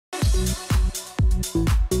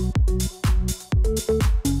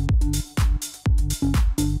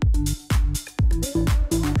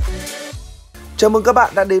Chào mừng các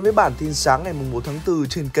bạn đã đến với bản tin sáng ngày 1 tháng 4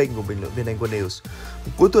 trên kênh của BLV Anh Quân News.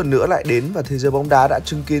 Cuối tuần nữa lại đến và thế giới bóng đá đã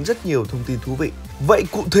chứng kiến rất nhiều thông tin thú vị. Vậy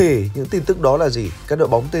cụ thể những tin tức đó là gì? Các đội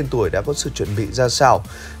bóng tên tuổi đã có sự chuẩn bị ra sao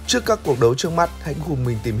trước các cuộc đấu trước mắt? Hãy cùng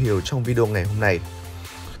mình tìm hiểu trong video ngày hôm nay.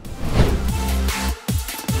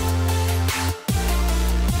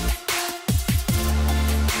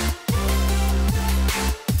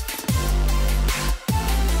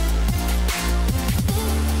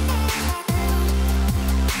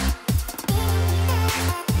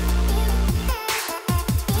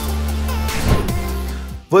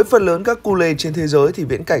 Với phần lớn các culé trên thế giới thì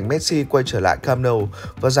viễn cảnh Messi quay trở lại Camp Nou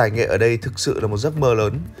và giải nghệ ở đây thực sự là một giấc mơ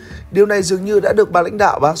lớn. Điều này dường như đã được ban lãnh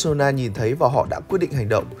đạo Barcelona nhìn thấy và họ đã quyết định hành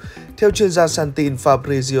động. Theo chuyên gia săn tin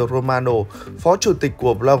Fabrizio Romano, phó chủ tịch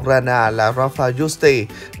của Blaugrana là Rafa Juste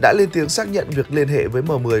đã lên tiếng xác nhận việc liên hệ với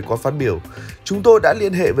M10 qua phát biểu. Chúng tôi đã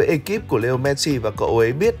liên hệ với ekip của Leo Messi và cậu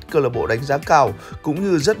ấy biết câu lạc bộ đánh giá cao cũng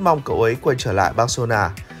như rất mong cậu ấy quay trở lại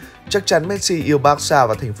Barcelona. Chắc chắn Messi yêu Barca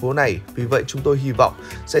và thành phố này, vì vậy chúng tôi hy vọng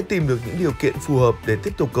sẽ tìm được những điều kiện phù hợp để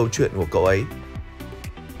tiếp tục câu chuyện của cậu ấy.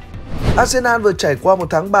 Arsenal vừa trải qua một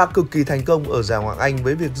tháng 3 cực kỳ thành công ở giải Ngoại hạng Anh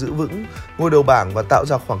với việc giữ vững ngôi đầu bảng và tạo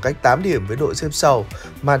ra khoảng cách 8 điểm với đội xếp sau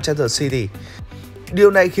Manchester City.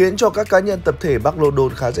 Điều này khiến cho các cá nhân tập thể Bắc London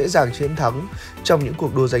khá dễ dàng chiến thắng trong những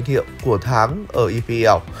cuộc đua danh hiệu của tháng ở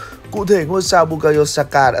EPL. Cụ thể, ngôi sao Bukayo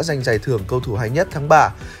Saka đã giành giải thưởng cầu thủ hay nhất tháng 3,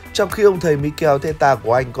 trong khi ông thầy Mikel Arteta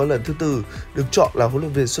của Anh có lần thứ tư được chọn là huấn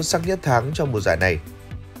luyện viên xuất sắc nhất tháng trong mùa giải này.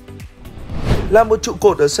 Là một trụ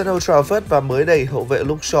cột ở sân Old Trafford và mới đây, hậu vệ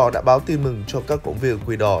Luke Shaw đã báo tin mừng cho các cổ động viên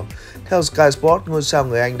Quỷ Đỏ. Theo Sky Sports, ngôi sao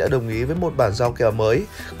người Anh đã đồng ý với một bản giao kèo mới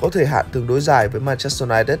có thời hạn tương đối dài với Manchester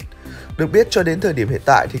United. Được biết, cho đến thời điểm hiện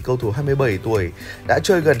tại thì cầu thủ 27 tuổi đã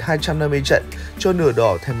chơi gần 250 trận cho nửa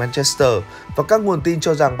đỏ thành Manchester và các nguồn tin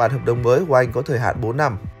cho rằng bản hợp đồng mới của anh có thời hạn 4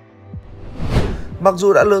 năm. Mặc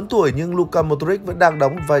dù đã lớn tuổi nhưng Luka Modric vẫn đang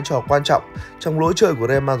đóng một vai trò quan trọng trong lối chơi của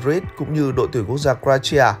Real Madrid cũng như đội tuyển quốc gia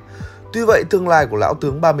Croatia. Tuy vậy, tương lai của lão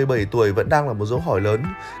tướng 37 tuổi vẫn đang là một dấu hỏi lớn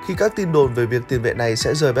khi các tin đồn về việc tiền vệ này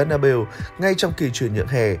sẽ rời Bernabeu ngay trong kỳ chuyển nhượng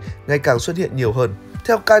hè ngày càng xuất hiện nhiều hơn.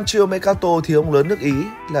 Theo Calcio Mercato thì ông lớn nước Ý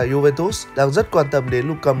là Juventus đang rất quan tâm đến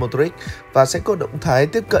Luka Modric và sẽ có động thái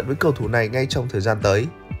tiếp cận với cầu thủ này ngay trong thời gian tới.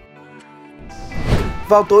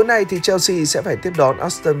 Vào tối nay thì Chelsea sẽ phải tiếp đón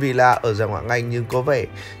Aston Villa ở giải Ngoại hạng Anh nhưng có vẻ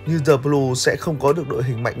như The Blues sẽ không có được đội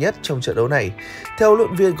hình mạnh nhất trong trận đấu này. Theo huấn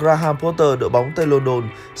luyện viên Graham Potter, đội bóng Tây London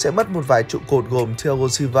sẽ mất một vài trụ cột gồm Thiago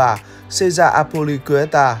Silva, Cesar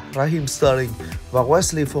Azpilicueta, Raheem Sterling và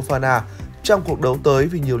Wesley Fofana trong cuộc đấu tới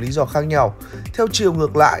vì nhiều lý do khác nhau. Theo chiều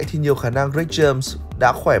ngược lại thì nhiều khả năng Reece James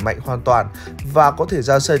đã khỏe mạnh hoàn toàn và có thể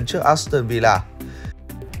ra sân trước Aston Villa.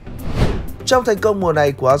 Trong thành công mùa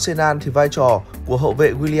này của Arsenal thì vai trò của hậu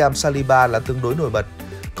vệ William Saliba là tương đối nổi bật.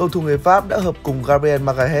 Cầu thủ người Pháp đã hợp cùng Gabriel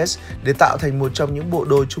Magalhaes để tạo thành một trong những bộ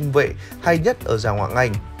đôi trung vệ hay nhất ở giải Ngoại hạng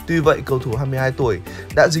Anh. Tuy vậy, cầu thủ 22 tuổi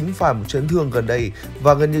đã dính phải một chấn thương gần đây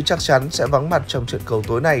và gần như chắc chắn sẽ vắng mặt trong trận cầu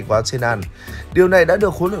tối nay của Arsenal. Điều này đã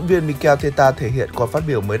được huấn luyện viên Mikel Arteta thể hiện qua phát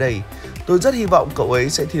biểu mới đây. Tôi rất hy vọng cậu ấy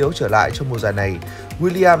sẽ thi đấu trở lại trong mùa giải này.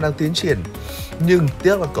 William đang tiến triển, nhưng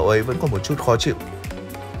tiếc là cậu ấy vẫn còn một chút khó chịu.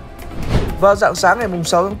 Vào rạng sáng ngày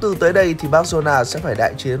 6 tháng 4 tới đây thì Barcelona sẽ phải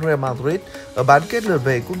đại chiến Real Madrid ở bán kết lượt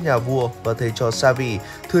về cúp nhà vua và thầy trò Xavi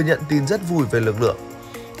thừa nhận tin rất vui về lực lượng.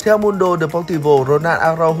 Theo Mundo Deportivo, Ronald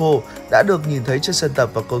Araujo đã được nhìn thấy trên sân tập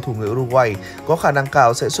và cầu thủ người Uruguay có khả năng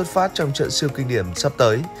cao sẽ xuất phát trong trận siêu kinh điển sắp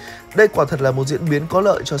tới. Đây quả thật là một diễn biến có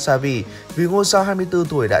lợi cho Xavi vì ngôi sao 24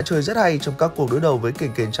 tuổi đã chơi rất hay trong các cuộc đối đầu với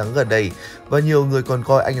kền kền trắng gần đây và nhiều người còn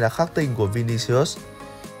coi anh là khắc tinh của Vinicius.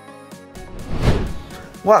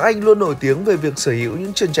 Ngoại hạng Anh luôn nổi tiếng về việc sở hữu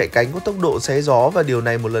những chân chạy cánh có tốc độ xé gió và điều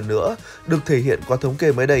này một lần nữa được thể hiện qua thống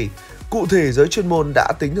kê mới đây. Cụ thể, giới chuyên môn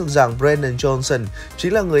đã tính được rằng Brennan Johnson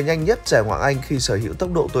chính là người nhanh nhất giải Ngoại hạng Anh khi sở hữu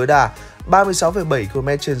tốc độ tối đa 36,7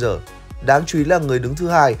 km/h. Đáng chú ý là người đứng thứ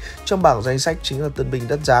hai trong bảng danh sách chính là tân binh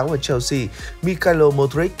đắt giá của Chelsea, Mikhailo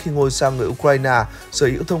Modric khi ngôi sao người Ukraine sở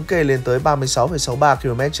hữu thống kê lên tới 36,63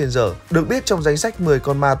 km/h. Được biết trong danh sách 10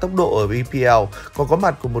 con ma tốc độ ở BPL còn có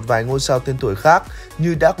mặt của một vài ngôi sao tên tuổi khác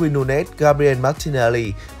như Darwin Núñez, Gabriel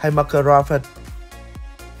Martinelli hay Marcus Rashford.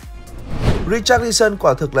 Richarlison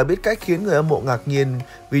quả thực là biết cách khiến người hâm mộ ngạc nhiên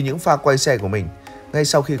vì những pha quay xe của mình. Ngay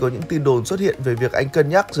sau khi có những tin đồn xuất hiện về việc anh cân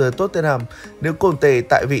nhắc rời Tottenham nếu Conte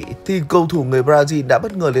tại vị, thì cầu thủ người Brazil đã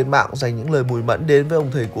bất ngờ lên mạng dành những lời mùi mẫn đến với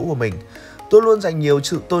ông thầy cũ của mình. Tôi luôn dành nhiều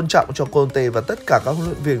sự tôn trọng cho Conte và tất cả các huấn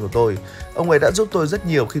luyện viên của tôi. Ông ấy đã giúp tôi rất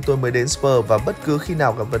nhiều khi tôi mới đến Spurs và bất cứ khi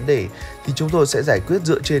nào gặp vấn đề thì chúng tôi sẽ giải quyết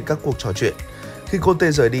dựa trên các cuộc trò chuyện. Khi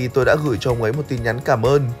Conte rời đi, tôi đã gửi cho ông ấy một tin nhắn cảm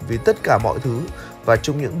ơn vì tất cả mọi thứ và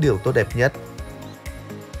chúc những điều tốt đẹp nhất.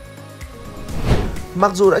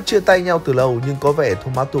 Mặc dù đã chia tay nhau từ lâu nhưng có vẻ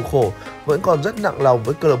Thomas Tuchel vẫn còn rất nặng lòng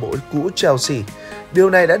với câu lạc bộ cũ Chelsea. Điều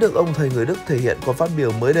này đã được ông thầy người Đức thể hiện qua phát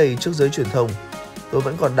biểu mới đây trước giới truyền thông. Tôi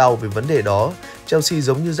vẫn còn đau vì vấn đề đó, Chelsea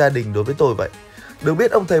giống như gia đình đối với tôi vậy. Được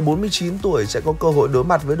biết ông thầy 49 tuổi sẽ có cơ hội đối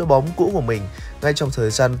mặt với đội bóng cũ của mình ngay trong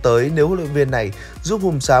thời gian tới nếu huấn luyện viên này giúp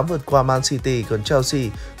hùm xám vượt qua Man City, còn Chelsea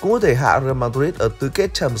cũng có thể hạ Real Madrid ở tứ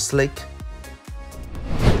kết Champions League.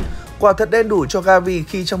 Quả thật đen đủ cho Gavi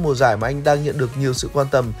khi trong mùa giải mà anh đang nhận được nhiều sự quan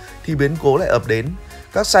tâm thì biến cố lại ập đến.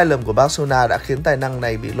 Các sai lầm của Barcelona đã khiến tài năng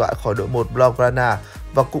này bị loại khỏi đội 1 Blaugrana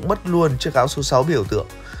và cũng mất luôn chiếc áo số 6 biểu tượng.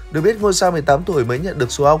 Được biết ngôi sao 18 tuổi mới nhận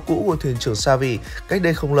được số áo cũ của thuyền trưởng Xavi cách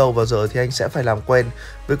đây không lâu và giờ thì anh sẽ phải làm quen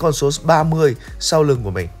với con số 30 sau lưng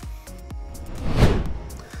của mình.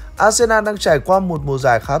 Arsenal đang trải qua một mùa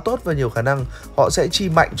giải khá tốt và nhiều khả năng họ sẽ chi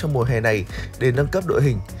mạnh trong mùa hè này để nâng cấp đội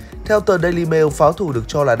hình. Theo tờ Daily Mail, pháo thủ được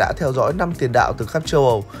cho là đã theo dõi 5 tiền đạo từ khắp châu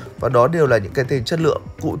Âu và đó đều là những cái tên chất lượng.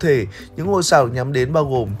 Cụ thể, những ngôi sao nhắm đến bao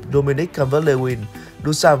gồm Dominic Calvert-Lewin,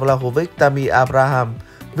 Dusan Vlahovic, Tammy Abraham,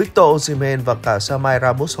 Victor Osimhen và cả Samai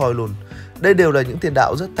Ramos-Højlund. Đây đều là những tiền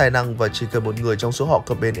đạo rất tài năng và chỉ cần một người trong số họ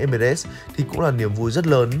cập bến Emirates thì cũng là niềm vui rất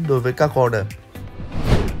lớn đối với các corner.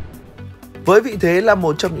 Với vị thế là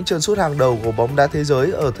một trong những chân sút hàng đầu của bóng đá thế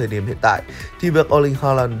giới ở thời điểm hiện tại thì việc Erling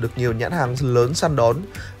Haaland được nhiều nhãn hàng lớn săn đón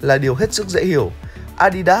là điều hết sức dễ hiểu.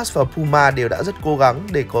 Adidas và Puma đều đã rất cố gắng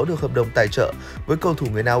để có được hợp đồng tài trợ với cầu thủ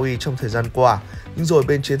người Na Uy trong thời gian qua, nhưng rồi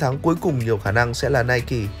bên chiến thắng cuối cùng nhiều khả năng sẽ là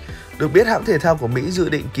Nike. Được biết hãng thể thao của Mỹ dự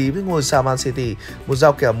định ký với ngôi sao Man City một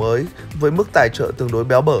giao kèo mới với mức tài trợ tương đối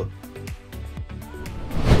béo bở.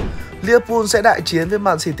 Liverpool sẽ đại chiến với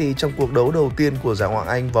Man City trong cuộc đấu đầu tiên của giải Ngoại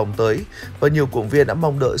hạng Anh vòng tới và nhiều cổ động viên đã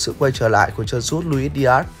mong đợi sự quay trở lại của chân sút Luis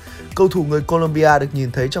Diaz. Cầu thủ người Colombia được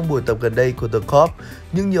nhìn thấy trong buổi tập gần đây của The Cup,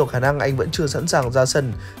 nhưng nhiều khả năng anh vẫn chưa sẵn sàng ra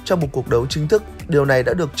sân trong một cuộc đấu chính thức. Điều này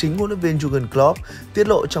đã được chính huấn luyện viên Jurgen Klopp tiết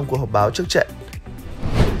lộ trong cuộc họp báo trước trận.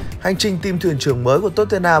 Hành trình tìm thuyền trưởng mới của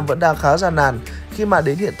Tottenham vẫn đang khá gian nan khi mà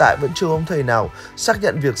đến hiện tại vẫn chưa có ông thầy nào xác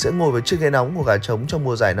nhận việc sẽ ngồi với chiếc ghế nóng của gà trống trong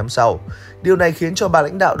mùa giải năm sau. Điều này khiến cho ban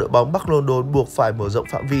lãnh đạo đội bóng Bắc London buộc phải mở rộng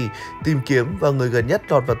phạm vi tìm kiếm và người gần nhất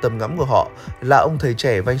lọt vào tầm ngắm của họ là ông thầy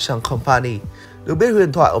trẻ Vincent Kompany. Được biết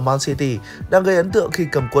huyền thoại ở Man City đang gây ấn tượng khi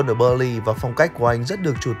cầm quân ở Burnley và phong cách của anh rất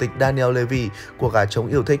được chủ tịch Daniel Levy của gà trống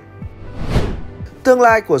yêu thích. Tương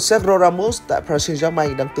lai của Sergio Ramos tại Paris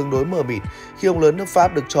Saint-Germain đang tương đối mờ mịt khi ông lớn nước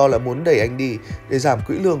Pháp được cho là muốn đẩy anh đi để giảm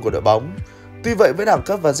quỹ lương của đội bóng. Tuy vậy với đẳng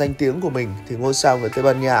cấp và danh tiếng của mình thì ngôi sao người Tây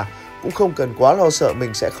Ban Nha cũng không cần quá lo sợ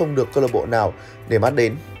mình sẽ không được câu lạc bộ nào để mắt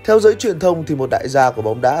đến. Theo giới truyền thông thì một đại gia của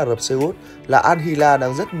bóng đá Ả Rập Xê Út là Al Hilal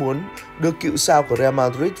đang rất muốn đưa cựu sao của Real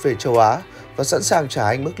Madrid về châu Á và sẵn sàng trả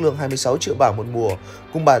anh mức lương 26 triệu bảng một mùa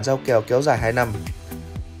cùng bản giao kèo kéo dài 2 năm.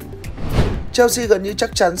 Chelsea gần như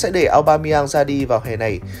chắc chắn sẽ để Aubameyang ra đi vào hè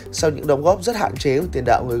này sau những đóng góp rất hạn chế của tiền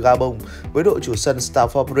đạo người Gabon với đội chủ sân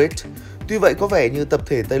Stamford Bridge. Tuy vậy có vẻ như tập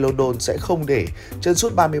thể Tây London sẽ không để chân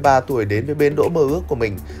sút 33 tuổi đến với bến đỗ mơ ước của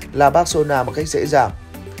mình là Barcelona một cách dễ dàng.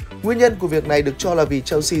 Nguyên nhân của việc này được cho là vì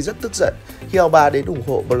Chelsea rất tức giận khi Alba đến ủng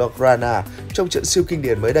hộ Blaugrana trong trận siêu kinh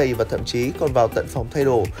điển mới đây và thậm chí còn vào tận phòng thay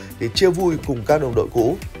đồ để chia vui cùng các đồng đội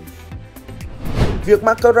cũ. Việc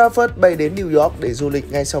Marcus Rashford bay đến New York để du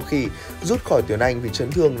lịch ngay sau khi rút khỏi tuyển Anh vì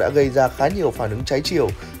chấn thương đã gây ra khá nhiều phản ứng trái chiều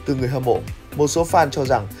từ người hâm mộ. Một số fan cho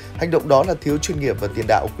rằng hành động đó là thiếu chuyên nghiệp và tiền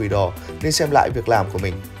đạo quỷ đỏ nên xem lại việc làm của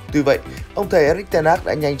mình. Tuy vậy, ông thầy Erik ten Hag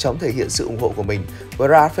đã nhanh chóng thể hiện sự ủng hộ của mình với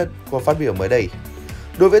Rashford qua phát biểu mới đây.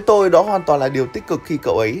 Đối với tôi, đó hoàn toàn là điều tích cực khi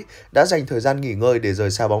cậu ấy đã dành thời gian nghỉ ngơi để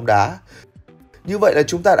rời xa bóng đá. Như vậy là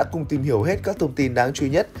chúng ta đã cùng tìm hiểu hết các thông tin đáng chú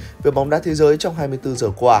ý nhất về bóng đá thế giới trong 24 giờ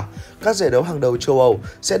qua. Các giải đấu hàng đầu châu Âu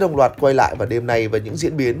sẽ đồng loạt quay lại vào đêm nay và những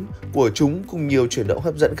diễn biến của chúng cùng nhiều chuyển động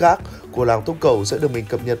hấp dẫn khác của làng tốc cầu sẽ được mình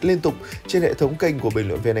cập nhật liên tục trên hệ thống kênh của bình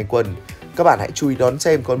luận viên Anh Quân. Các bạn hãy chú ý đón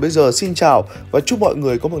xem. Còn bây giờ xin chào và chúc mọi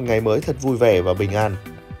người có một ngày mới thật vui vẻ và bình an.